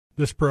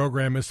This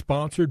program is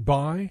sponsored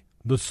by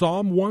the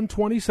Psalm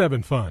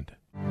 127 Fund.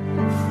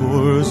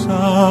 For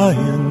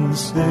Zion's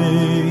sake,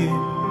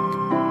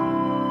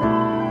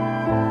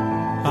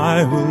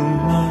 I will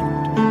not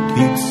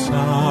keep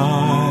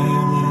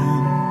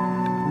silent.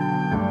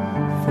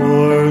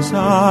 For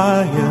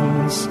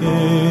Zion's sake,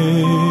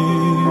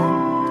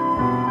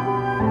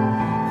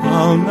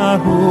 I'll not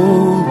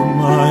hold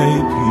my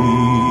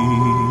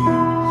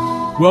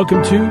peace.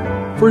 Welcome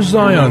to For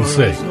Zion's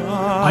Sake.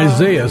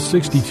 Isaiah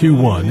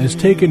 62:1 is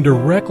taken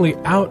directly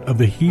out of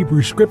the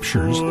Hebrew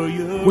Scriptures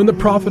when the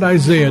prophet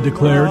Isaiah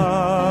declared,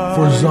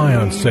 "For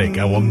Zion's sake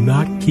I will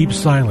not keep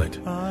silent,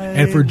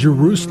 and for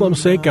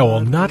Jerusalem's sake I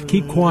will not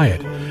keep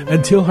quiet,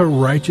 until her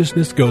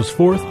righteousness goes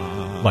forth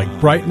like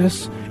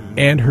brightness,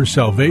 and her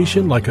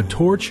salvation like a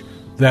torch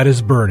that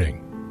is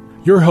burning."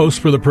 Your hosts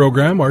for the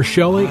program are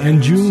Shelley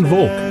and June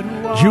Volk,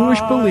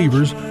 Jewish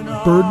believers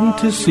burdened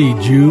to see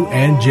Jew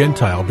and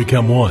Gentile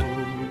become one.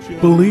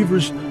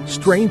 Believers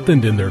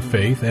strengthened in their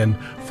faith and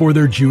for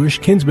their Jewish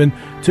kinsmen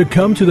to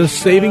come to the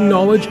saving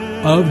knowledge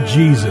of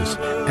Jesus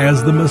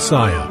as the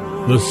Messiah,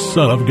 the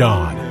Son of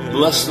God.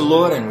 Bless the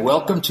Lord and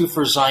welcome to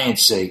For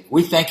Zion's Sake.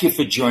 We thank you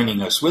for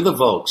joining us. We're the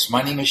Volks.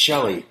 My name is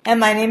Shelley.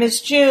 And my name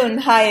is June.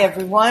 Hi,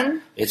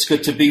 everyone. It's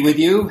good to be with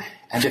you.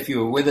 And if you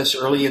were with us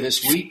earlier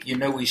this week, you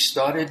know we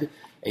started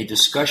a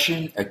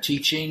discussion, a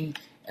teaching,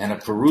 and a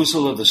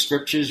perusal of the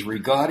Scriptures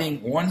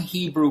regarding one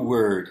Hebrew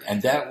word,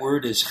 and that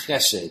word is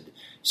chesed.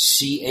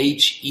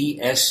 Chesed.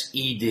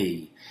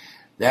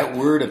 That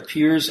word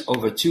appears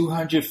over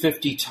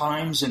 250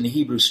 times in the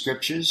Hebrew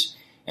Scriptures,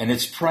 and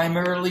it's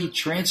primarily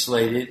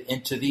translated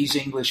into these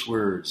English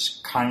words: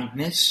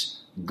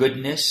 kindness,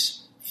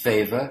 goodness,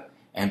 favor,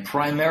 and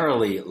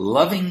primarily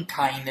loving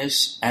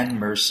kindness and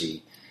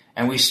mercy.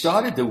 And we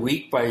started the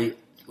week by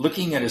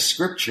looking at a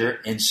scripture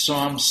in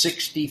Psalm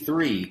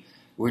 63,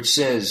 which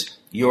says,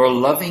 "Your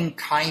loving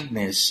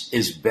kindness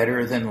is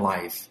better than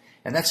life."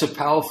 And that's a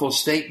powerful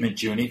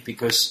statement, Junie,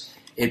 because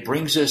it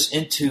brings us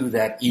into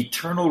that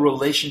eternal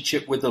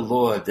relationship with the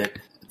Lord, that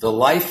the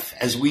life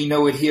as we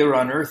know it here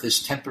on earth is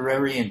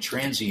temporary and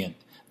transient,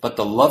 but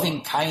the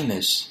loving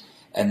kindness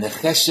and the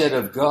chesed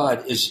of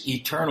God is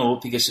eternal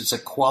because it's a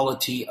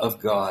quality of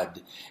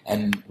God.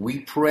 And we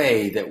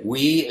pray that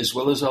we, as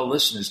well as our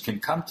listeners, can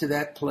come to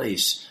that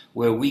place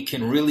where we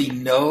can really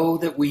know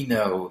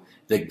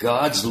that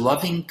God's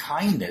loving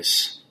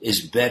kindness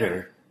is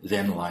better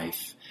than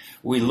life.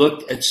 We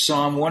looked at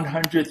Psalm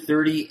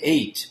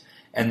 138,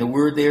 and the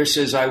word there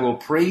says, "I will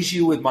praise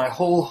you with my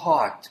whole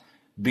heart.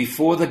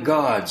 Before the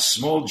gods,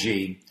 small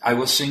g, I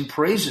will sing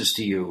praises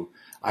to you.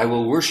 I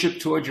will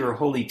worship toward your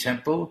holy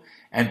temple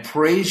and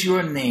praise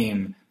your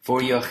name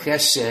for your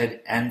chesed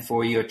and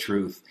for your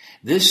truth."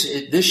 This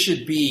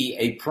should be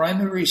a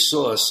primary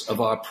source of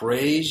our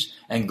praise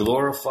and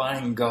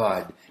glorifying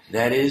God.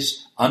 That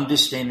is,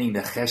 understanding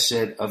the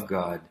chesed of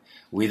God.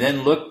 We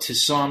then looked to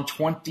Psalm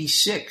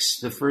 26,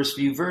 the first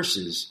few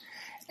verses,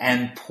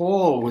 and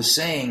Paul was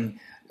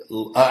saying,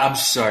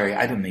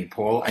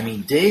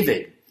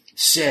 David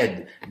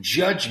said,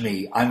 "Judge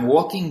me, I'm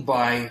walking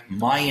by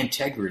my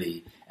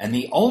integrity." And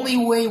the only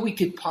way we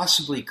could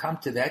possibly come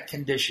to that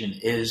condition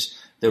is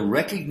the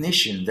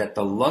recognition that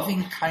the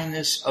loving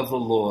kindness of the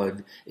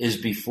Lord is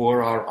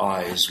before our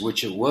eyes,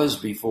 which it was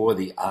before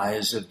the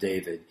eyes of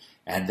David,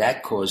 and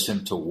that caused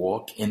him to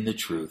walk in the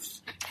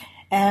truth.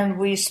 And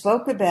we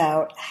spoke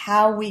about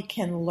how we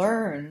can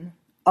learn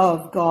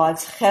of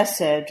God's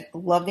chesed,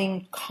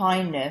 loving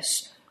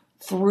kindness,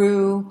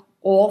 through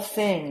all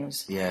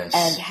things. Yes.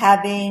 And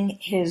having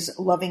his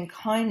loving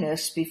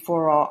kindness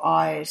before our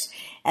eyes.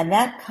 And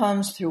that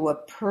comes through a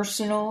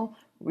personal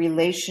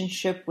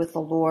relationship with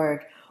the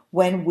Lord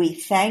when we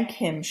thank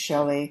him,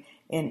 Shelley,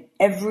 in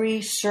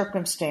every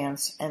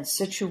circumstance and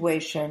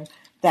situation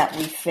that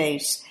we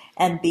face.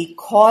 And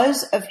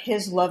because of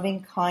his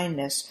loving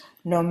kindness,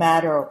 no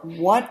matter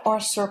what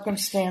our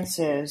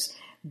circumstances,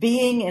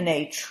 being in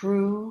a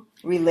true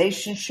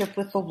relationship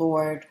with the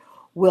Lord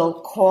will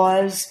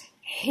cause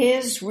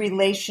his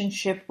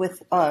relationship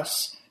with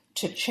us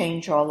to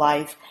change our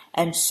life.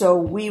 And so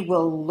we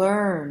will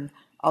learn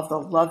of the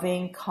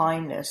loving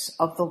kindness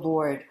of the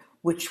Lord,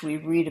 which we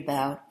read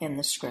about in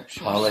the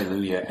Scriptures.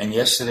 Hallelujah. And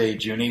yesterday,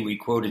 Junie, we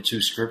quoted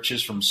two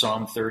scriptures from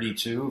Psalm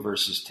 32,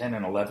 verses 10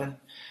 and 11.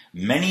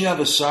 "Many are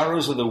the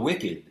sorrows of the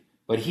wicked,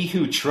 but he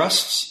who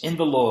trusts in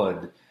the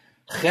Lord,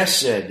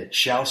 chesed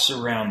shall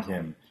surround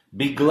him.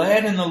 Be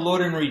glad in the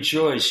Lord and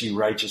rejoice, you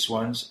righteous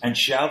ones, and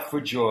shout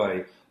for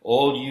joy,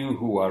 all you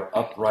who are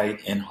upright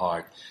in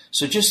heart."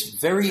 So just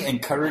very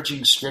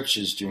encouraging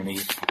scriptures, Junie,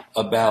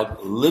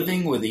 about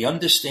living with the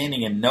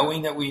understanding and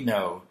knowing that we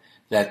know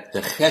that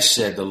the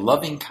chesed, the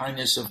loving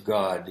kindness of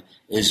God,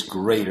 is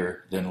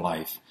greater than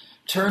life.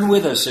 Turn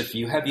with us, if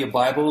you have your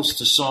Bibles,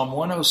 to Psalm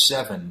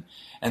 107.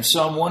 And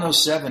Psalm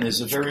 107 is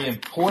a very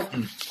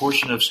important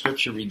portion of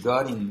Scripture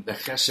regarding the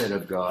chesed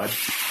of God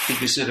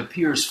because it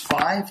appears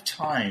 5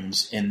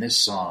 times in this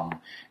psalm.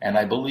 And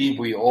I believe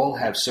we all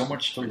have so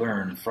much to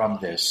learn from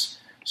this.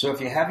 So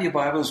if you have your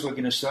Bibles, we're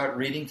going to start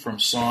reading from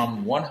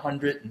Psalm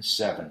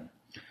 107.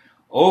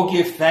 Oh,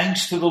 give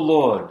thanks to the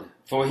Lord,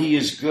 for he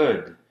is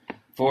good,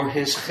 for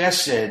his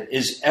chesed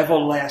is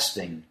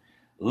everlasting.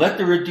 Let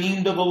the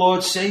redeemed of the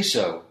Lord say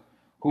so,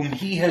 whom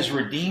he has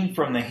redeemed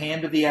from the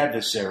hand of the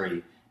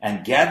adversary,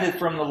 and gathered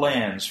from the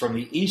lands, from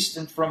the east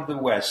and from the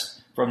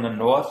west, from the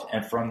north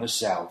and from the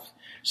south.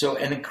 So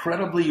an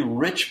incredibly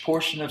rich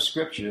portion of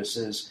Scripture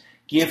says,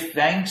 give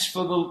thanks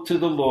to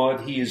the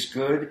Lord, he is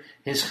good,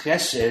 his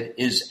chesed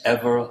is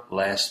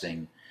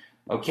everlasting.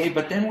 Okay,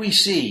 but then we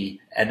see,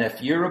 and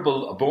if you're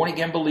a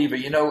born-again believer,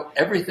 you know,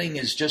 everything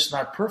is just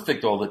not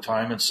perfect all the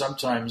time, and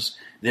sometimes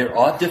there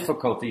are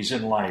difficulties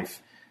in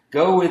life.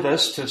 Go with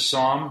us to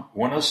Psalm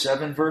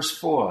 107, verse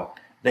 4.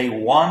 They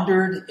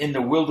wandered in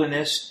the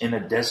wilderness in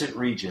a desert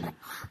region.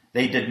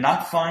 They did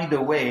not find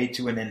a way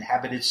to an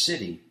inhabited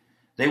city.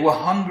 They were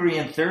hungry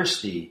and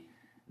thirsty.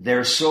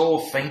 Their soul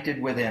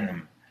fainted within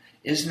them.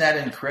 Isn't that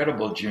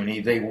incredible,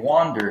 Junie? They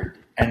wandered.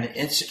 And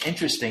it's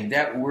interesting,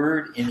 that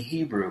word in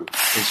Hebrew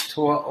is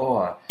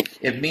to'or.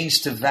 It means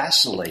to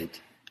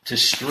vacillate, to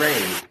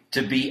stray,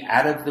 to be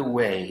out of the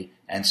way,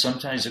 and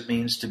sometimes it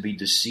means to be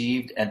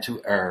deceived and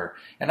to err.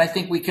 And I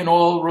think we can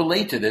all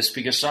relate to this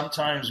because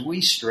sometimes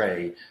we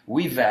stray,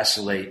 we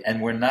vacillate,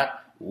 and we're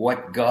not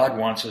what God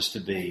wants us to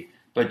be.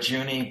 But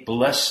Junie,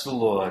 bless the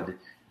Lord.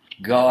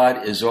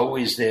 God is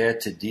always there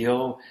to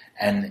deal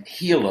and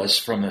heal us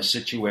from a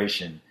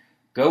situation.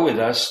 Go with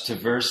us to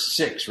verse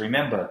 6.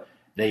 Remember,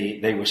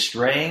 they were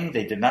straying.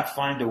 They did not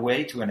find a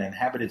way to an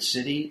inhabited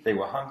city. They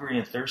were hungry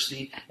and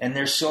thirsty, and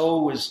their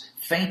soul was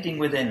fainting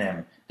within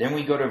them. Then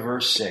we go to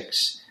verse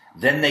 6.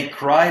 Then they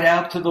cried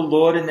out to the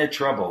Lord in their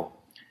trouble.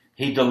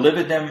 He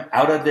delivered them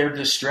out of their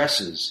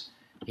distresses.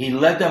 He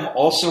led them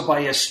also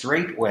by a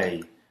straight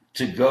way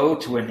to go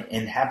to an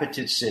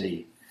inhabited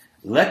city.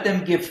 Let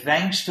them give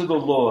thanks to the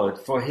Lord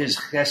for his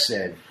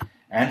chesed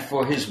and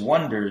for his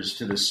wonders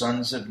to the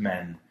sons of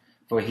men.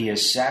 For he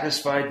has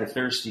satisfied the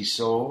thirsty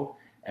soul,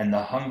 and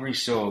the hungry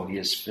soul he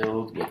has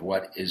filled with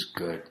what is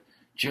good.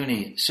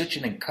 Junie, such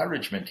an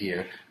encouragement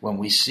here when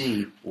we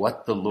see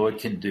what the Lord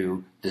can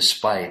do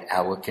despite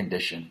our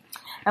condition.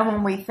 And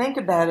when we think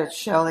about it,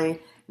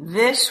 Shelley,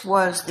 this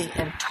was the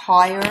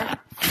entire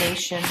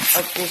nation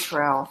of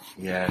Israel.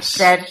 Yes.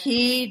 That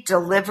he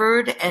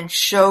delivered and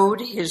showed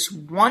his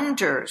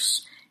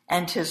wonders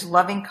and his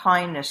loving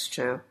kindness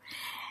to.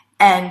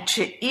 And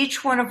to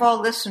each one of our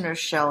listeners,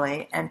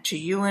 Shelley, and to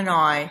you and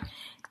I,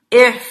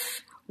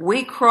 if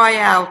we cry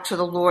out to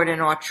the Lord in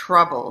our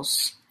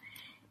troubles,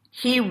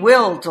 he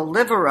will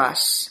deliver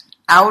us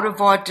out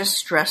of our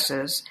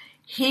distresses.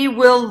 He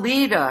will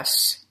lead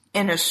us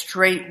in a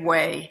straight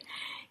way.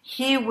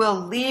 He will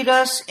lead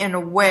us in a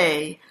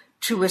way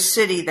to a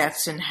city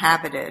that's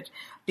inhabited,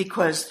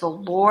 because the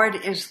Lord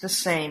is the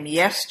same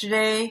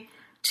yesterday,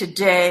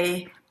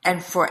 today,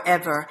 and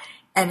forever.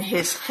 And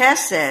his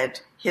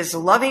chesed, his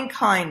loving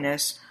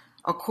kindness,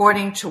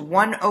 according to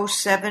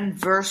 107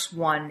 verse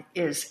 1,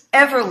 is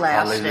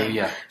everlasting.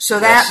 Hallelujah. So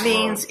that Yes,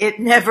 means Lord. it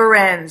never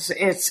ends.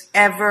 It's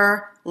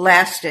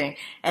everlasting.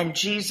 And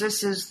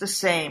Jesus is the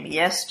same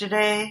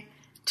yesterday,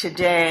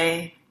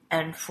 today,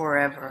 and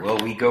forever. Well,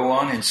 we go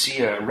on and see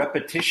a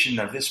repetition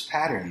of this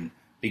pattern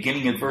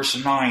beginning in verse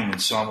 9 in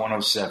Psalm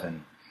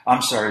 107.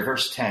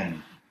 Verse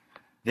 10.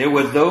 There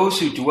were those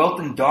who dwelt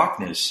in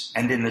darkness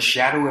and in the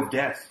shadow of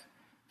death,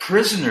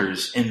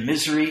 prisoners in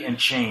misery and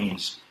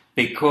chains,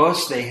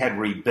 because they had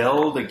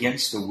rebelled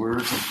against the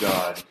words of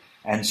God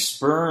and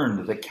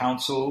spurned the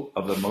counsel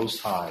of the Most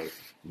High.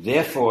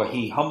 Therefore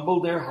he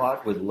humbled their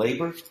heart with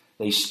labor.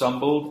 They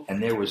stumbled,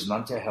 and there was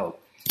none to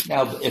help.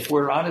 Now, if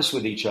we're honest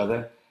with each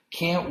other,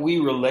 can't we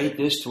relate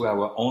this to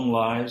our own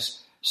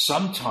lives?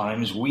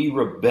 Sometimes we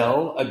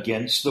rebel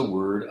against the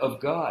word of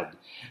God.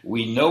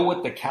 We know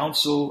what the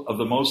counsel of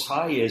the Most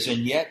High is, and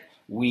yet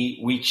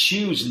we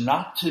choose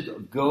not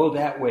to go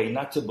that way,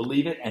 not to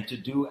believe it, and to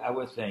do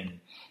our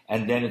thing.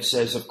 And then it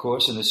says, of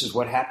course, and this is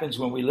what happens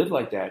when we live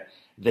like that,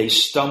 they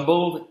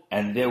stumbled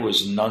and there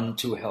was none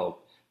to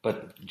help.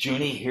 But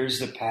Junie, here's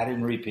the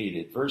pattern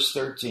repeated. Verse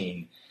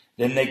 13,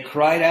 then they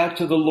cried out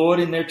to the Lord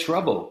in their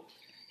trouble.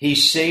 He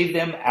saved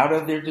them out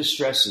of their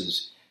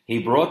distresses. He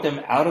brought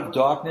them out of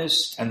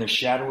darkness and the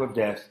shadow of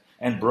death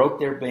and broke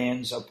their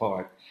bands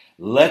apart.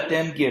 Let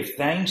them give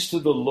thanks to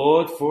the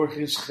Lord for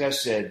his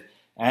chesed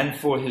and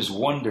for his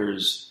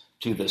wonders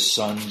to the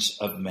sons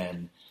of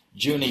men.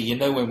 Junie, you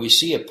know, when we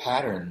see a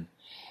pattern,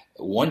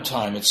 one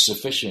time it's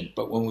sufficient,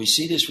 but when we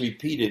see this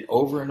repeated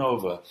over and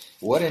over,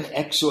 what an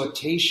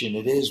exhortation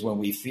it is when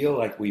we feel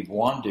like we've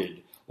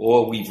wandered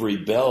or we've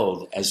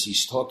rebelled, as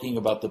he's talking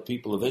about the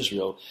people of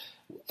Israel.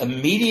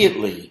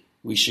 Immediately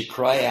we should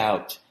cry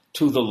out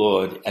to the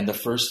Lord, and the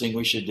first thing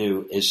we should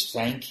do is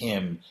thank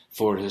him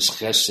for his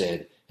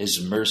chesed,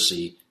 his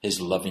mercy,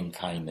 his loving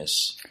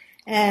kindness.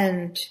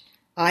 And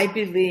I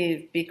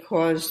believe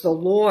because the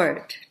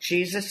Lord,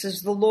 Jesus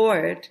is the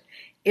Lord,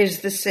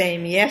 is the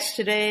same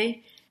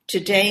yesterday,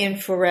 today,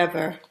 and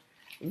forever.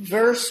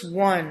 Verse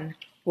 1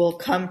 will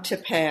come to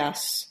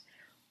pass.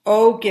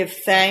 Oh, give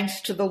thanks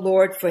to the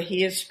Lord, for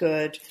he is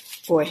good,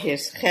 for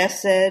his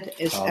chesed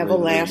is Hallelujah.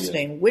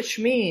 everlasting, which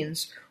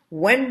means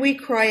When we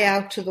cry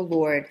out to the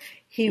Lord,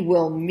 he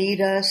will meet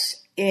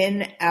us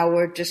in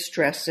our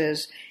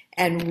distresses,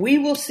 and we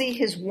will see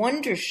his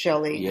wonders,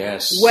 Shelley.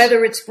 Yes.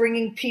 Whether it's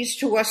bringing peace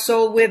to our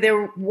soul where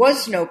there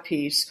was no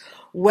peace,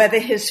 whether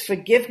his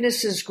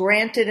forgiveness is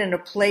granted in a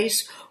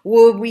place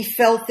where we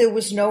felt there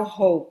was no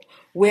hope,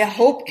 where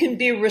hope can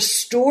be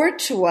restored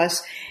to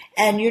us.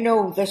 And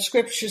the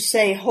scriptures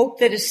say hope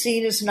that is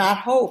seen is not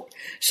hope.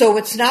 So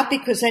it's not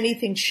because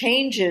anything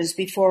changes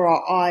before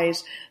our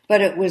eyes,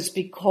 but it was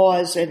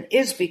because and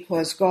is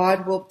because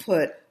God will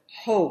put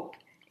hope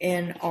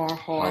in our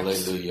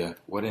hearts. Hallelujah.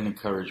 What an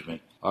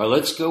encouragement. All right,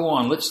 let's go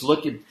on. Let's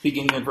look at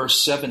beginning in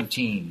verse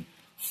 17.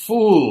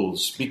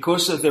 Fools,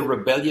 because of their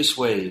rebellious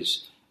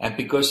ways and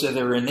because of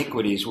their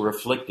iniquities, were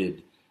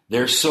afflicted.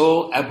 Their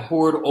soul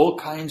abhorred all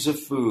kinds of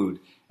food,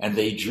 and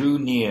they drew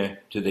near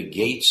to the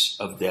gates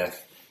of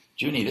death.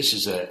 Junie, this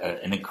is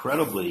an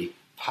incredibly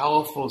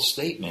powerful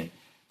statement.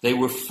 They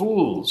were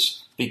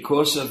fools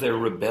because of their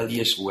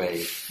rebellious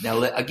way.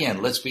 Now,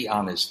 again, let's be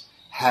honest.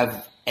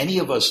 Have any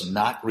of us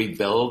not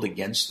rebelled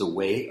against the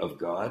way of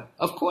God?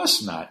 Of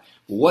course not.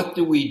 What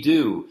do we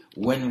do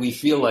when we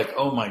feel like,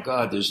 oh my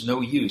God, there's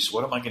no use?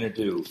 What am I going to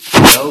do?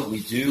 Well,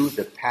 we do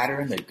the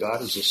pattern that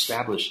God has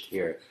established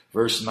here.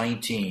 Verse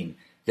 19,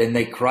 then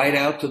they cried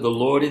out to the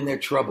Lord in their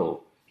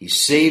trouble. He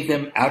saved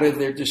them out of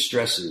their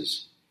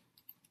distresses.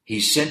 He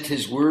sent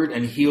his word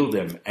and healed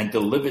them and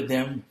delivered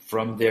them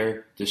from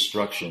their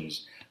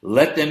destructions.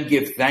 Let them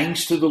give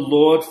thanks to the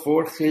Lord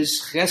for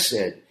his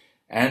chesed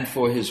and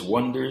for his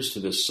wonders to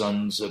the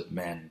sons of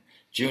men.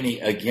 Junie,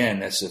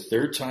 again, that's the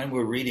third time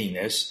we're reading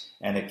this,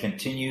 and it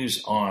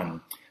continues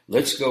on.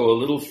 Let's go a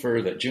little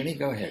further. Junie,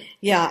 go ahead.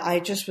 Yeah, I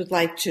just would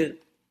like to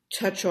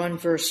touch on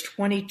verse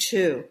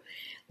 22.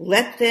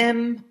 Let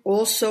them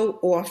also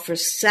offer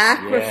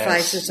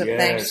sacrifices of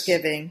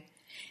thanksgiving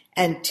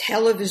and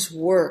tell of his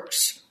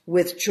works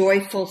with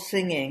joyful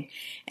singing.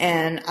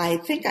 And I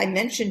think I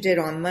mentioned it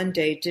on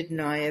Monday, didn't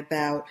I,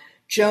 about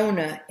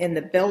Jonah in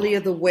the belly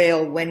of the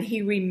whale when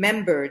he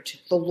remembered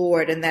the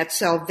Lord and that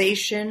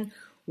salvation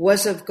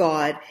was of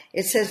God.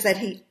 It says that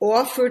he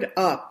offered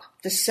up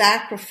the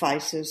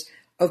sacrifices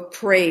of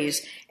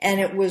praise, and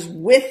it was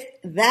with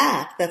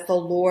that the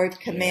Lord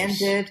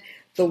commanded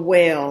the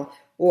whale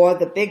or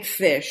the big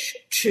fish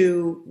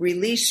to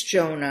release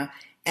Jonah,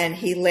 and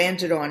he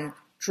landed on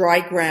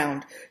dry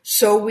ground.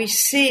 So we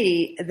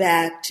see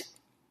that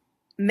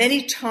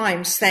many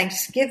times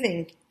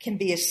thanksgiving can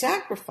be a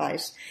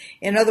sacrifice.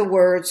 In other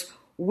words,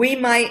 we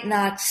might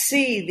not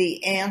see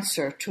the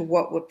answer to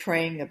what we're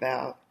praying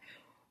about.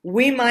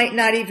 We might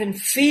not even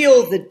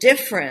feel the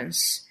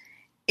difference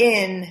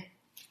in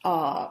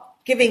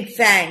giving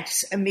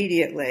thanks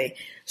immediately.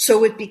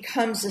 So it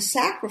becomes a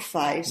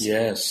sacrifice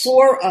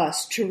for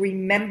us to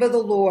remember the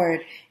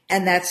Lord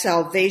and that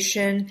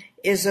salvation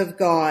is of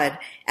God,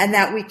 and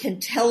that we can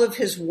tell of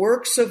his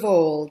works of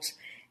old,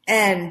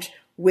 and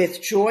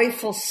with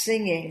joyful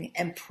singing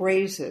and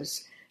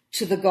praises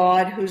to the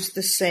God who's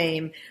the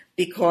same,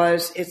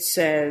 because it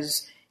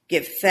says,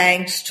 give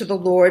thanks to the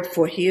Lord,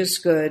 for he is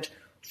good,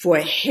 for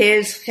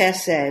his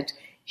chesed,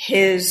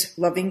 his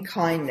loving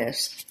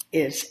kindness,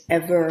 is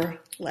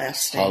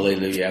everlasting.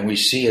 Hallelujah. And we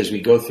see as we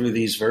go through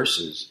these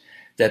verses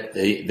that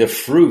the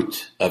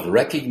fruit of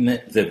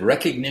the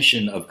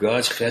recognition of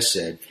God's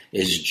chesed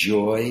is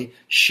joy,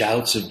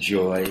 shouts of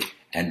joy,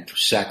 and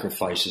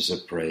sacrifices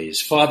of praise.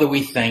 Father,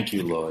 we thank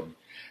you, Lord.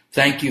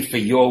 Thank you for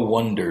your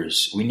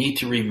wonders. We need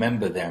to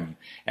remember them.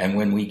 And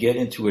when we get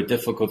into a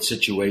difficult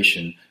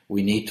situation,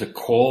 we need to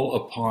call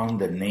upon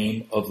the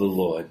name of the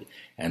Lord.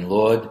 And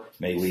Lord,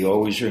 may we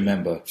always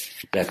remember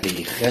that the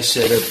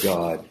chesed of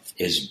God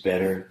is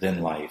better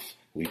than life.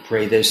 We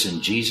pray this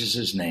in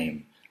Jesus'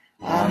 name.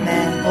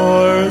 Amen.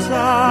 For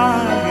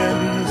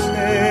Zion's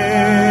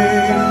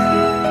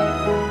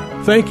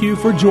sake. Thank you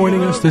for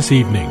joining us this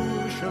evening.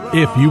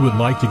 If you would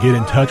like to get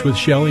in touch with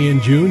Shelley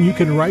and June, you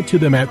can write to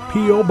them at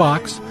P.O.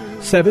 Box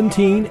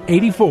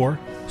 1784,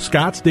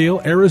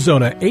 Scottsdale,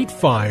 Arizona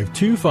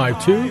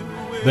 85252.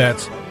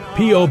 That's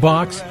P.O.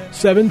 Box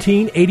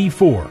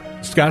 1784,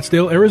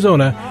 Scottsdale,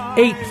 Arizona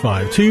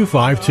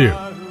 85252.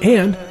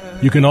 And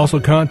you can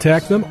also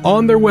contact them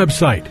on their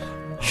website,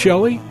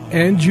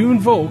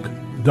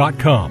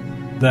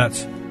 ShelleyandJuneVolk.com.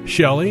 That's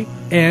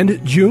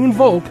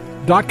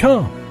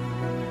ShelleyandJuneVolk.com.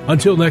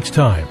 Until next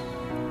time,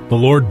 the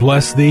Lord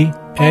bless thee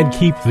and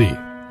keep thee.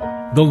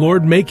 The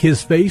Lord make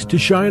his face to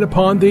shine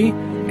upon thee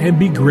and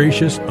be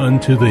gracious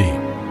unto thee.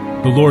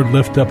 The Lord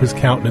lift up his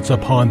countenance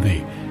upon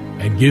thee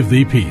and give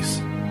thee peace.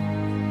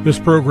 This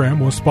program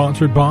was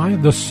sponsored by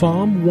the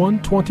Psalm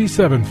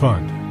 127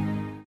 Fund.